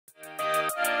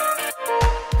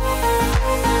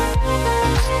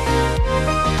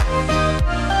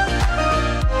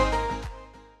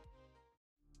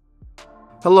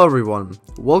Hello everyone,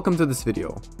 welcome to this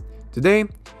video. Today,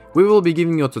 we will be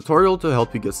giving you a tutorial to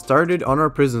help you get started on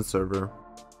our prison server.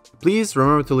 Please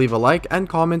remember to leave a like and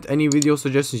comment any video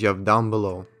suggestions you have down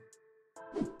below.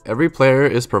 Every player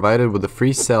is provided with a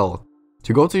free cell.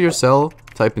 To go to your cell,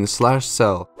 type in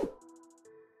 /cell.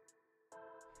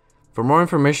 For more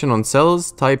information on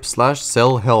cells, type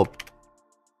 /cell help.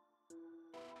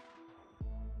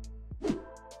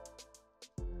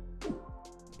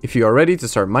 If you are ready to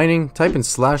start mining, type in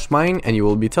 /mine and you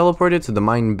will be teleported to the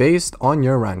mine based on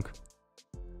your rank.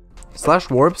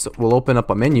 /warps will open up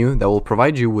a menu that will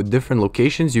provide you with different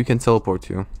locations you can teleport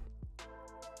to.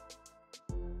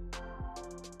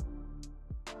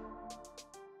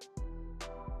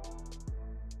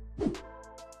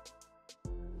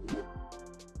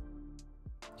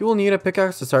 You will need a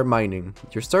pickaxe to start mining.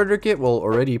 Your starter kit will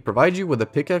already provide you with a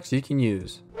pickaxe you can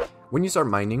use. When you start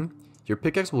mining, your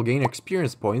pickaxe will gain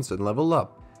experience points and level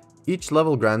up. Each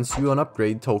level grants you an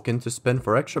upgrade token to spend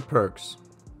for extra perks.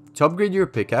 To upgrade your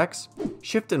pickaxe,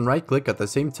 shift and right click at the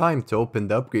same time to open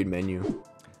the upgrade menu.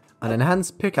 An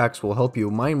enhanced pickaxe will help you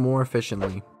mine more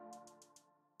efficiently.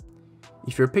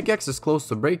 If your pickaxe is close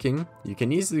to breaking, you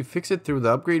can easily fix it through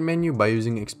the upgrade menu by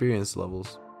using experience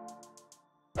levels.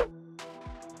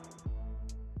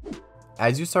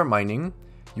 As you start mining,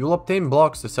 you will obtain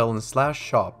blocks to sell in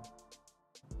 /shop.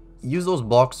 Use those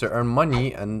blocks to earn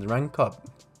money and rank up.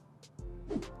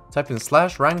 Type in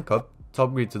 /rankup to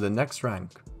upgrade to the next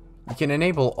rank. You can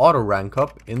enable auto rank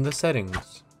up in the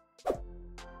settings.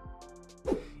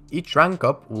 Each rank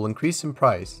up will increase in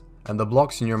price, and the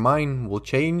blocks in your mine will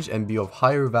change and be of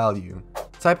higher value.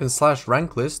 Type in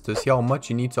 /ranklist to see how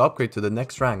much you need to upgrade to the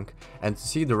next rank, and to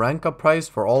see the rank up price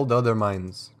for all the other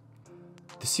mines.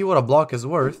 To see what a block is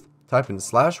worth, type in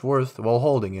 /worth while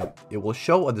holding it. It will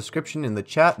show a description in the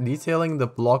chat detailing the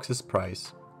block's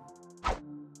price.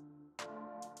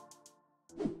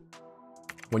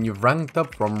 When you've ranked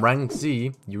up from rank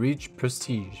Z, you reach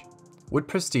prestige. With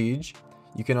prestige,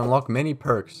 you can unlock many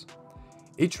perks.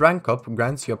 Each rank up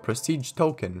grants you a prestige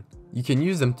token. You can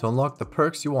use them to unlock the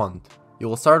perks you want. You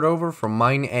will start over from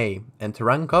mine A, and to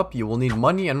rank up you will need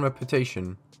money and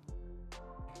reputation.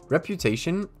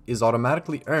 Reputation is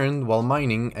automatically earned while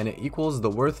mining and it equals the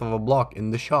worth of a block in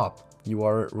the shop. You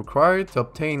are required to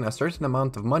obtain a certain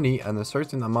amount of money and a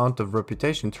certain amount of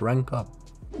reputation to rank up.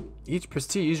 Each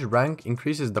prestige rank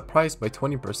increases the price by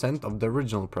 20% of the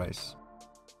original price.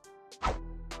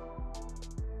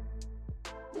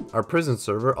 Our prison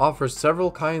server offers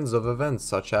several kinds of events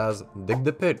such as Dig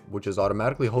the Pit, which is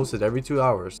automatically hosted every 2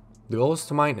 hours. The goal is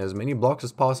to mine as many blocks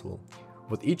as possible,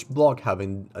 with each block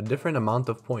having a different amount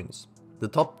of points. The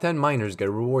top 10 miners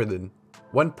get rewarded.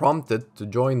 When prompted to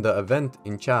join the event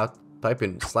in chat, type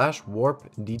in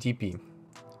 /warp-dtp.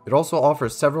 It also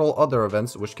offers several other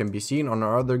events which can be seen on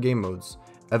our other game modes.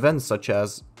 Events such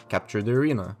as Capture the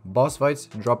Arena, boss fights,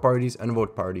 drop parties, and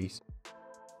vote parties.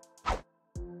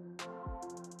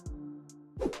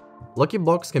 Lucky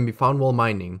blocks can be found while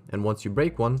mining, and once you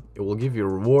break one, it will give you a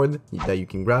reward that you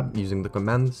can grab using the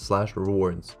command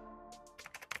 /rewards.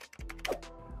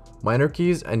 Miner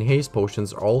keys and haste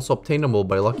potions are also obtainable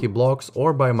by lucky blocks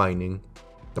or by mining.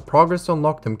 The progress to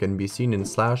unlock them can be seen in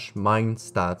 /mine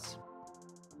stats.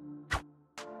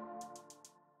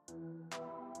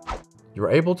 You are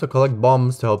able to collect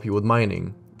bombs to help you with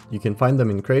mining. You can find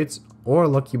them in crates or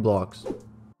lucky blocks.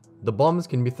 The bombs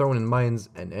can be thrown in mines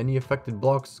and any affected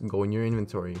blocks go in your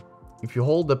inventory. If you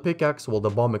hold the pickaxe while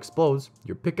the bomb explodes,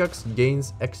 your pickaxe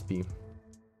gains XP.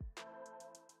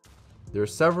 There are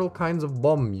several kinds of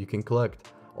bomb you can collect,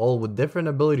 all with different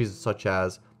abilities such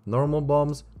as normal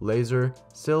bombs, laser,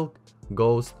 silk,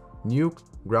 ghost, nuke,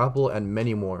 grapple, and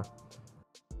many more.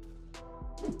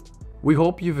 We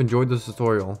hope you've enjoyed this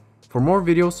tutorial. For more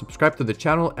videos, subscribe to the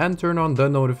channel and turn on the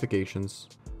notifications.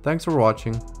 Thanks for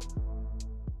watching.